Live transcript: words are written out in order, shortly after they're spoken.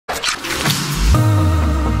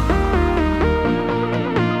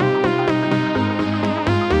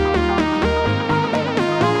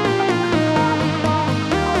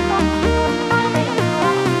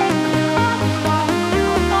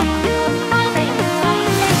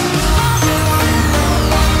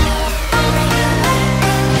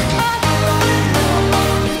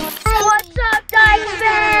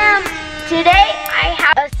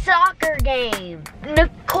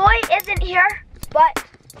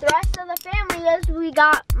the rest of the family is, we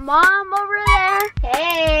got Mom over there.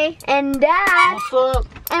 Hey. And Dad. What's up?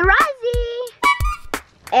 And Rosie.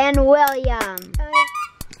 And William.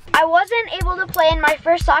 I wasn't able to play in my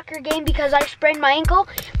first soccer game because I sprained my ankle,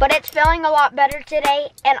 but it's feeling a lot better today,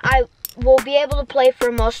 and I will be able to play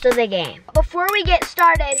for most of the game. Before we get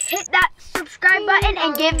started, hit that subscribe button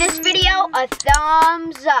and give this video a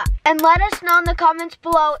thumbs up. And let us know in the comments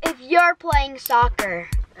below if you're playing soccer.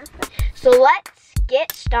 So let's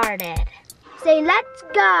get started. Say let's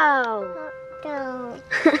go. Go.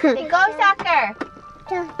 Say go soccer.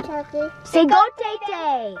 Go soccer. Say go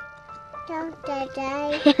Tay-Tay. Go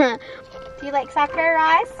Tay-Tay. Do you like soccer,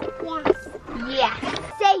 Roz? Yes. Yes.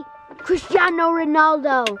 Say Cristiano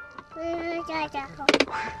Ronaldo.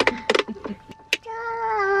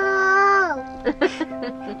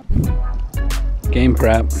 Game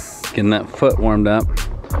prep. Getting that foot warmed up.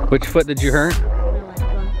 Which foot did you hurt?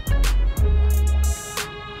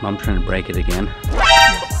 Mom trying to break it again.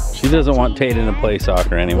 She doesn't want Tayden to play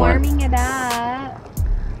soccer anymore. Warming it up.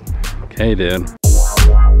 Okay, dude.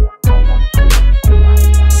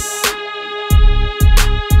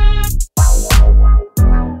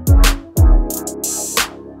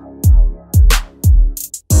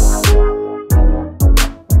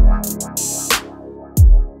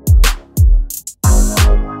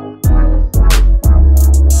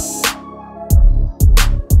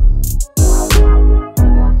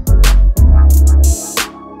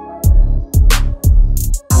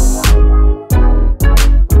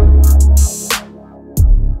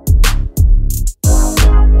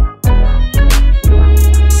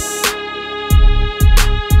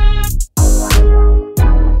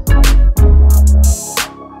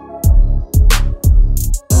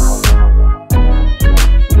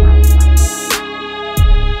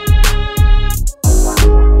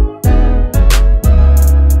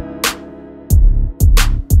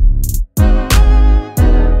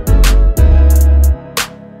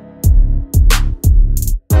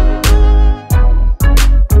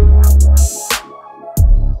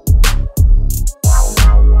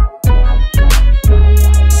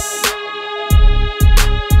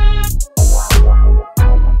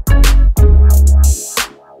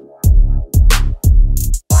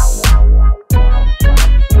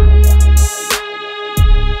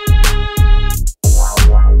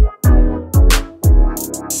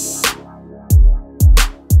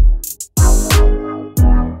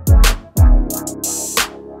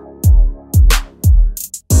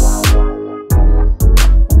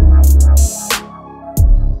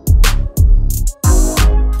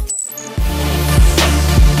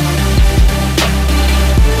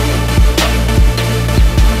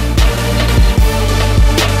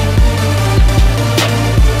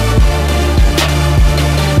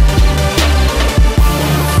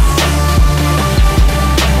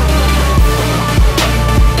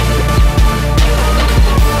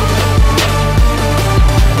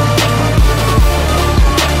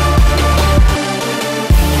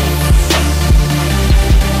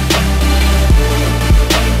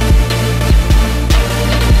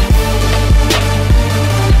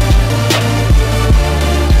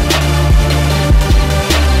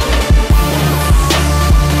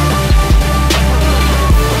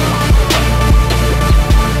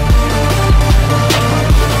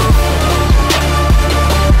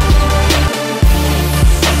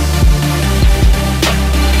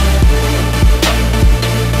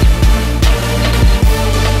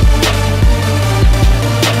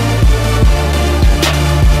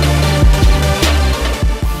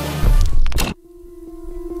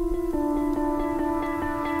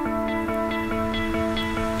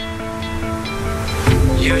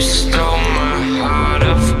 You stole my heart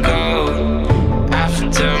of gold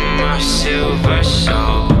after my silver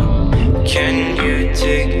soul. Can you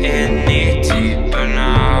dig any deeper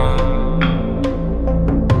now?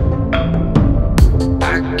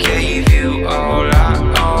 I gave you all I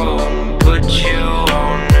own, put you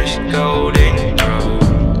on this golden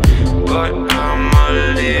throne, but I'm a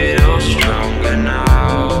little stronger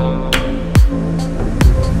now.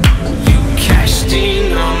 You cashed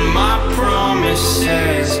in on my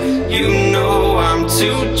promises. You know I'm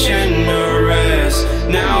too generous.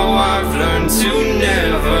 Now I've learned to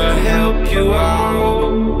never help you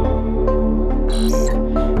out,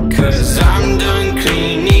 'cause I'm done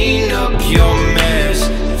cleaning up your mess.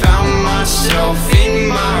 Found myself in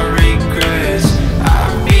my regrets.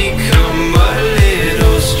 I've become a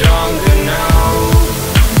little stronger now,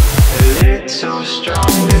 a little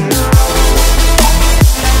stronger now.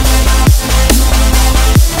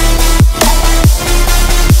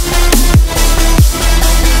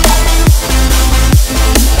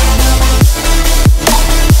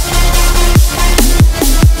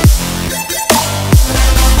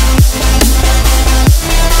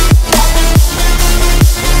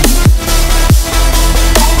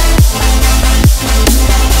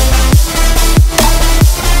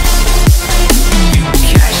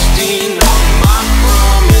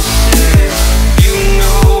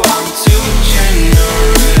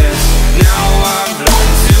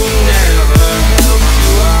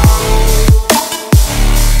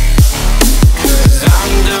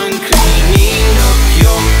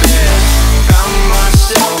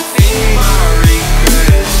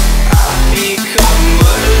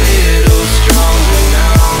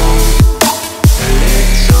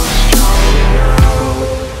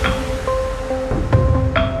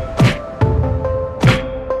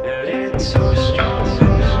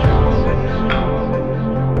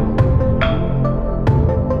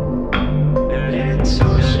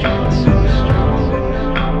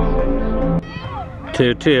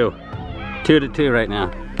 2-2. 2-2 right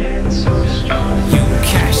now. You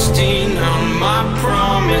cashed in on my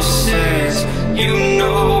promises. You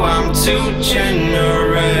know I'm too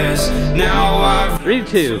generous. Now I've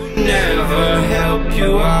 3-2. never help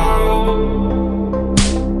you out.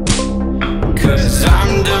 'Cause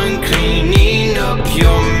I'm done cleaning up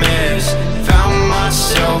your mess. Found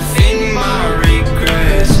myself in my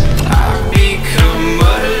regrets. I've become a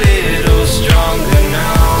little stronger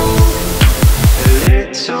now. A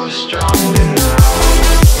little stronger now.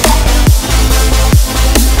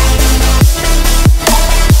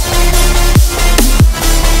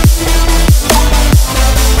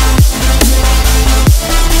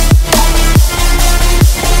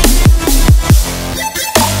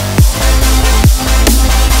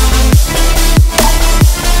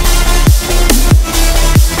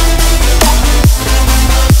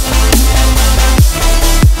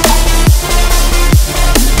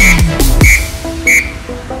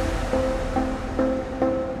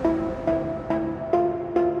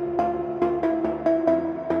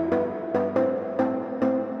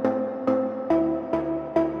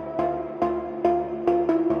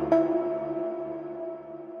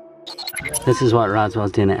 This is what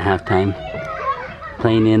Roswell's doing at halftime.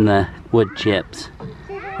 Playing in the wood chips.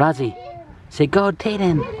 Rosie, say go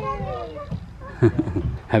Tayden.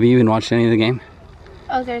 Have you even watched any of the game?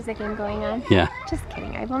 Oh, there's a game going on? Yeah. Just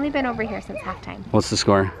kidding. I've only been over here since halftime. What's the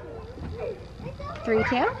score?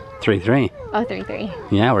 3-2? 3-3. Oh, 3-3.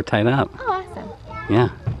 Yeah, we're tied up. Oh, awesome. Yeah.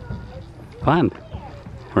 Fun.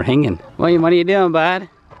 We're hanging. William, what are you doing, bud?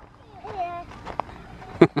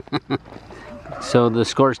 So the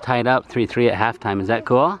score's tied up 3-3 at halftime. Is that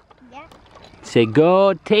cool? Yeah. Say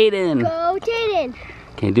go Tayden. Go, Tayden.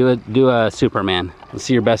 Okay, do a Superman. Let's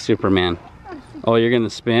see your best Superman. Oh, you're gonna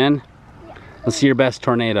spin? Let's see your best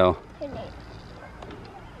tornado.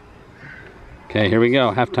 Okay, here we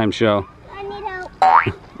go. Halftime show. I need help.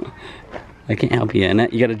 I can't help you,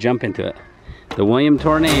 Annette. You gotta jump into it. The William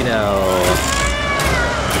Tornado.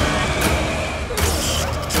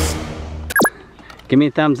 Give me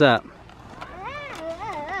a thumbs up.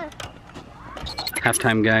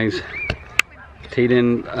 Halftime, guys.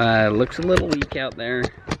 Tayden looks a little weak out there.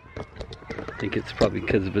 I think it's probably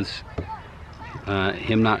because of his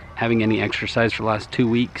him not having any exercise for the last 2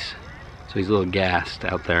 weeks. So he's a little gassed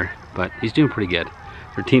out there, but he's doing pretty good.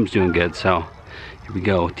 Our team's doing good, so here we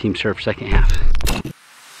go. Team surf second half.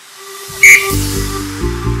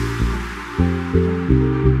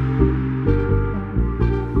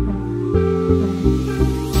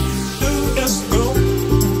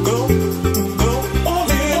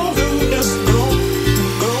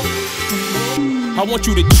 I want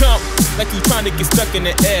you to jump like you trying to get stuck in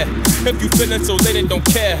the air. If you feeling so lit and don't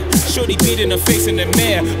care, shorty beating her face in the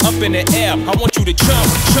mirror, up in the air. I want you to jump,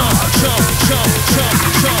 jump, jump, jump, jump,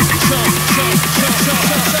 jump, jump, jump,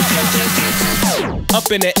 jump, jump,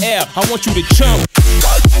 up in the air. I want you to jump,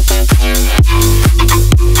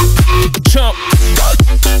 jump.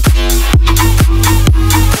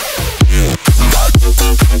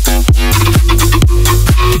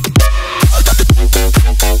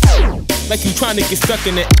 Like you trying to get stuck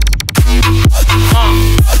in it.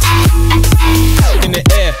 In the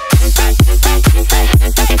air.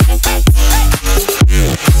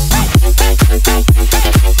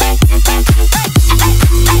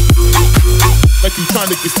 Like you trying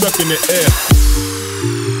to get stuck in the air.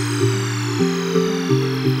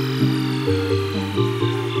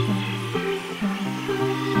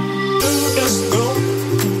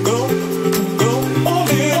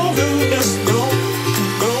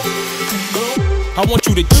 I want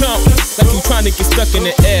you to jump like you trying to get stuck in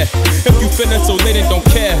the air. If you feeling so lit and don't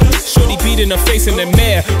care, shorty beating her face in the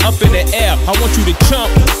mirror, up in the air. I want you to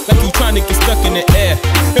jump like you trying to get stuck in the air.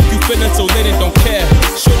 If you feeling so lit and don't care,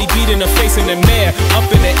 shorty beating her face in the mirror, up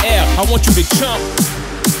in the air. I want you to jump,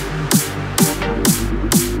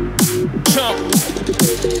 jump.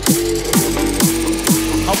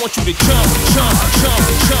 I want you to jump, jump, jump,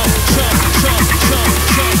 jump, jump, jump, jump, jump,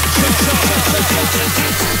 jump, jump.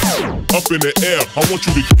 Up in the air, I want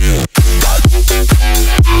you to jump,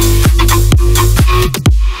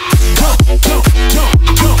 jump, jump, jump, jump,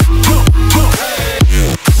 jump.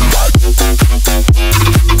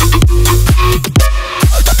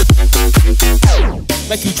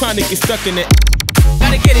 Like you trying to get stuck in it.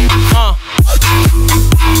 Gotta get it,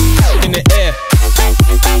 in the air.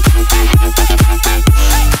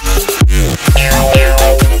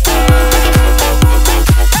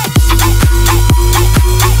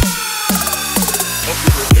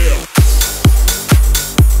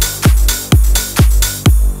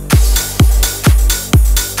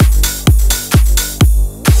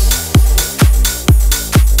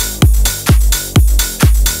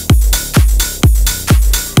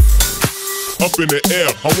 up in the air.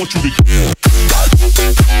 I want you to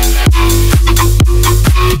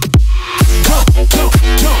jump, jump, jump,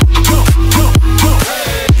 jump, jump, jump.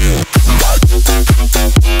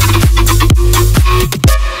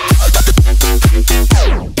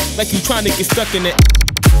 Like you trying to get stuck in it.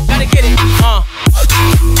 Gotta get it,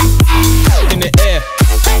 in the air.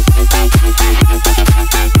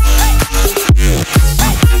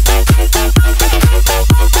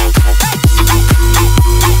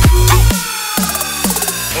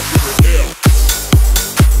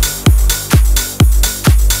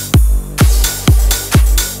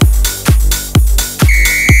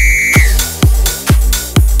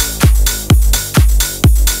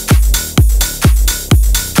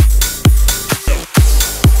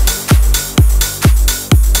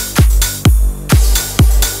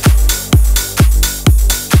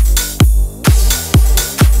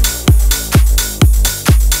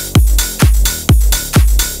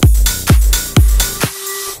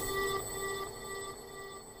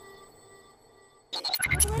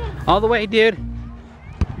 All the way, dude.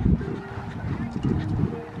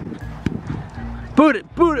 Boot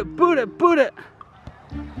it, boot it, boot it, boot it.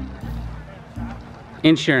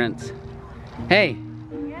 Insurance. Hey,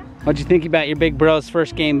 what'd you think about your big bro's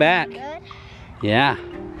first game back? Good. Yeah.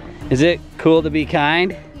 Is it cool to be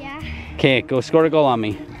kind? Yeah. Okay, go score a goal on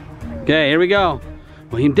me. Okay, here we go.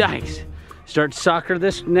 William Dyches starts soccer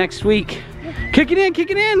this next week. Kick it in,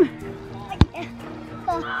 kick it in.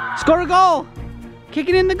 Score a goal. Kick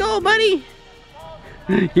it in the goal, buddy.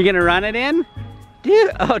 You gonna run it in?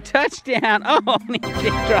 Dude, oh, touchdown. Oh, he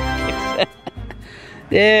did drop kicks.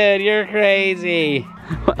 Dude, you're crazy.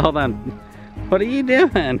 Hold on. What are you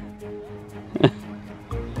doing?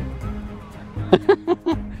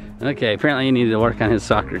 Okay, apparently you need to work on his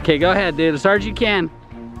soccer. Okay, go ahead, dude, as hard as you can.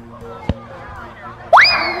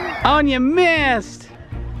 Oh, and you missed.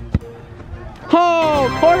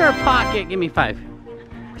 Oh, corner pocket. Give me 5.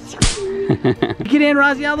 Get in,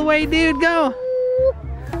 Rosie, all the way, dude, go.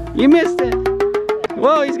 You missed it.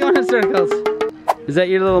 Whoa, he's going in circles. Is that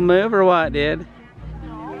your little move or what, dude?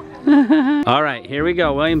 All right, here we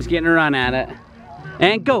go. William's getting a run at it.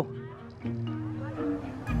 And go.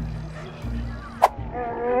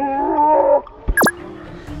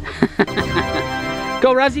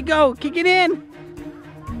 Go, Rosie, go. Kick it in.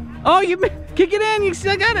 Oh, you kick it in. You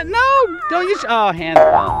still got it. No, don't you? Oh, hand.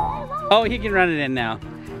 Oh, he can run it in now.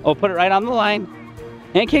 Oh, put it right on the line.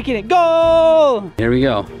 And kick it in. Goal! There we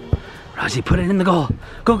go. Rosie, put it in the goal.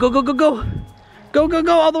 Go, go, go, go, go. Go, go,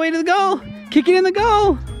 go, all the way to the goal. Kick it in the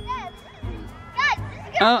goal.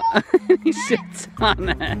 Oh, he sits on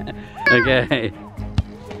it. Okay.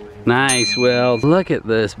 Nice, Will. Look at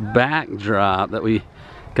this backdrop that we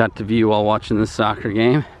got to view while watching this soccer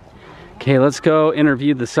game. Okay, let's go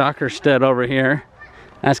interview the soccer stud over here.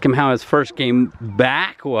 Ask him how his first game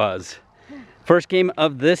back was. First game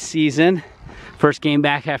of this season. First game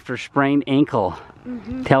back after sprained ankle.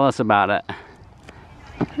 Tell us about it.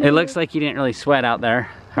 It looks like you didn't really sweat out there,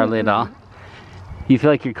 hardly at all. You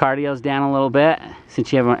feel like your cardio's down a little bit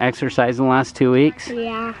since you haven't exercised in the last 2 weeks?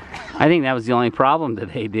 Yeah. I think that was the only problem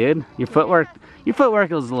today, dude. Your footwork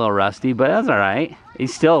was a little rusty, but that's all right. You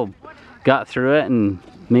still got through it and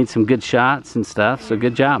made some good shots and stuff, so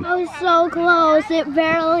good job. I was so close, it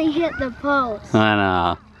barely hit the post. I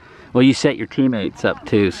know. Well, you set your teammates up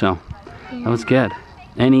too, so that was good.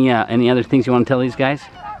 Any other things you want to tell these guys?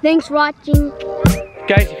 Thanks for watching.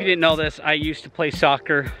 Guys, if you didn't know this, I used to play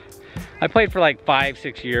soccer. I played for like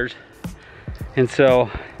 5-6 years. And so,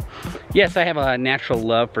 yes, I have a natural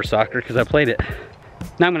love for soccer because I played it.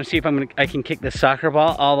 Now I'm gonna see if I can kick this soccer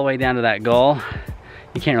ball all the way down to that goal.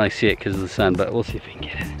 You can't really see it because of the sun, but we'll see if we can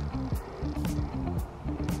get it.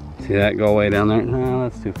 See that go way down there? No,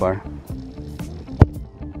 that's too far.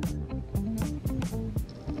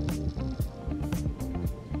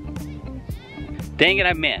 Dang it,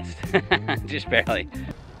 I missed. Just barely.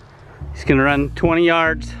 He's gonna run 20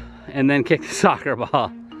 yards and then kick the soccer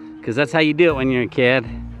ball. Because that's how you do it when you're a kid.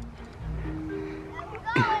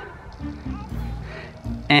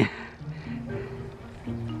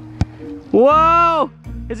 Whoa!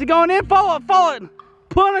 Is it going in? Follow it, follow it!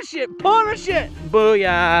 Punish it, punish it!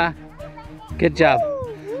 Booyah! Good job.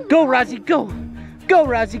 Go, Rosie, go! Go,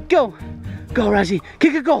 Rosie, go! Go, Rosie,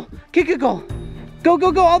 kick a goal, kick a goal! Go,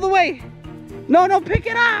 go, go, all the way! No, no, pick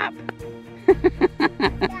it up!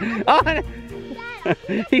 Oh,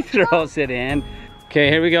 he throws it in. Okay,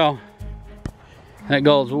 here we go. That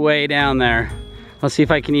goal's way down there. Let's see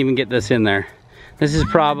if I can even get this in there. This is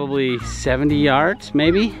probably 70 yards,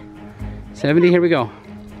 maybe? 70, here we go.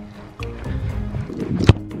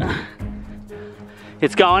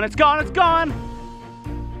 It's gone, it's gone, it's gone!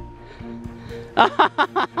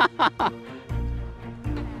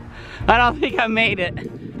 I don't think I made it.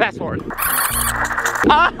 Fast forward.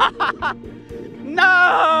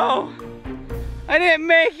 No! I didn't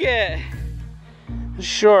make it. It's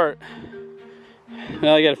short.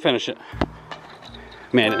 Well, I gotta finish it.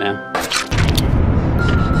 Made it now.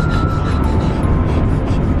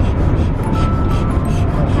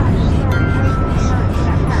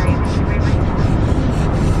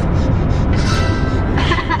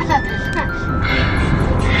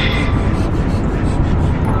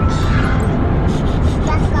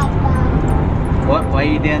 Why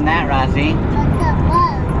are you doing that, Rosie?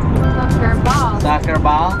 Soccer ball. Soccer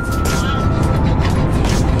ball?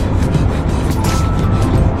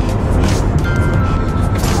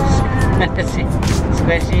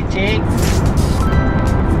 Squishy cheeks?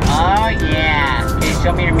 Oh yeah. Okay,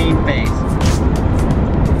 show me your mean face.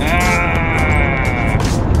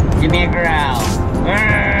 Give me a growl.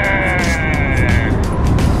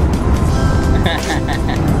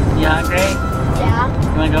 You hungry? Yeah.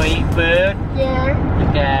 You wanna go eat food? Yeah.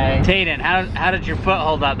 Okay. Tayden, how did your foot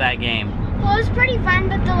hold up that game? Well, it was pretty fun,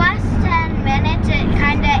 but the last 10 minutes it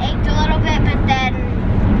kind of ached a little bit, but then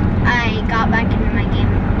I got back into my game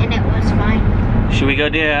and it was fine. Should we go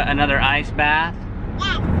do another ice bath?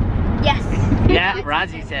 Yes. Yeah,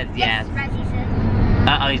 Rosie says yes. Rosie says.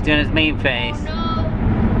 Uh-oh, he's doing his mean face. Oh,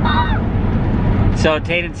 So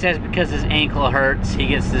Tayden says because his ankle hurts, he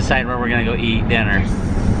gets to decide where we're gonna go eat dinner.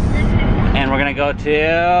 And we're gonna go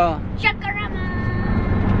to... Chakarama.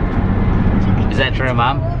 Is that true,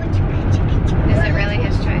 Mom? Is it really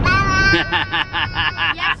his choice?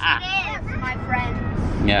 Yes, it is, my friends.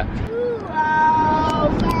 Yeah.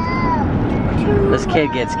 This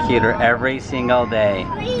kid gets cuter every single day.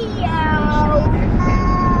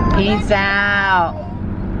 Peace out.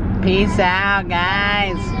 Peace out,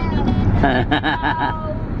 guys.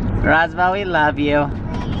 Roswell, we love you.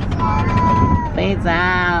 Peace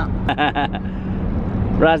out.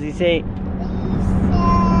 Rosie, say.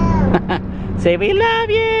 Say we love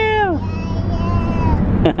you.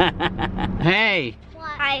 Hey.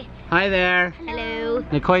 Hi. Hi there. Hello.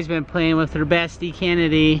 Nicole's been playing with her bestie,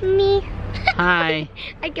 Kennedy. Me. Hi.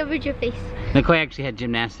 I covered your face. Nicole actually had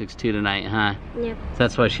gymnastics too tonight, huh? Yep. So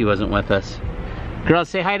that's why she wasn't with us. Girls,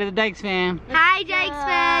 say hi to the Dykes fam. Hi, Dykes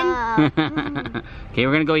fan. Okay,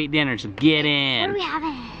 we're gonna go eat dinner, so get in. What are we having?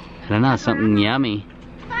 I don't know, something yummy.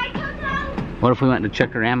 What if we went to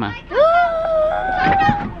Chuckarama?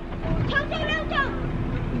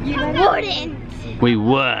 You wouldn't. We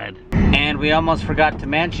would. And we almost forgot to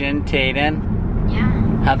mention, Tayden, Yeah.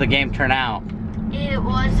 how'd the game turn out? It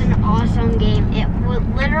was an awesome game. It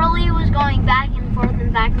literally was going back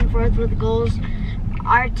and forth with goals.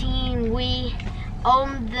 Our team, we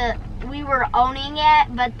were owning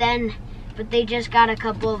it, but they just got a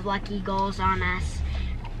couple of lucky goals on us.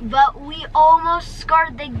 But we almost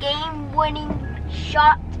scored the game-winning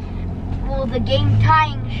shot, well, the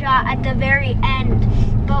game-tying shot at the very end,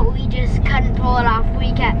 but we just couldn't pull it off.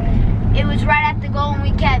 It was right at the goal and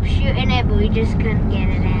we kept shooting it, but we just couldn't get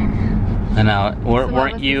it in. I know,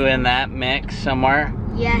 weren't you in that mix somewhere?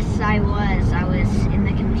 Yes, I was. I was in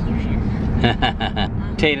the confusion.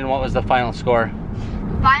 Tayden, what was the final score?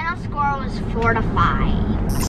 Final score was 4-5.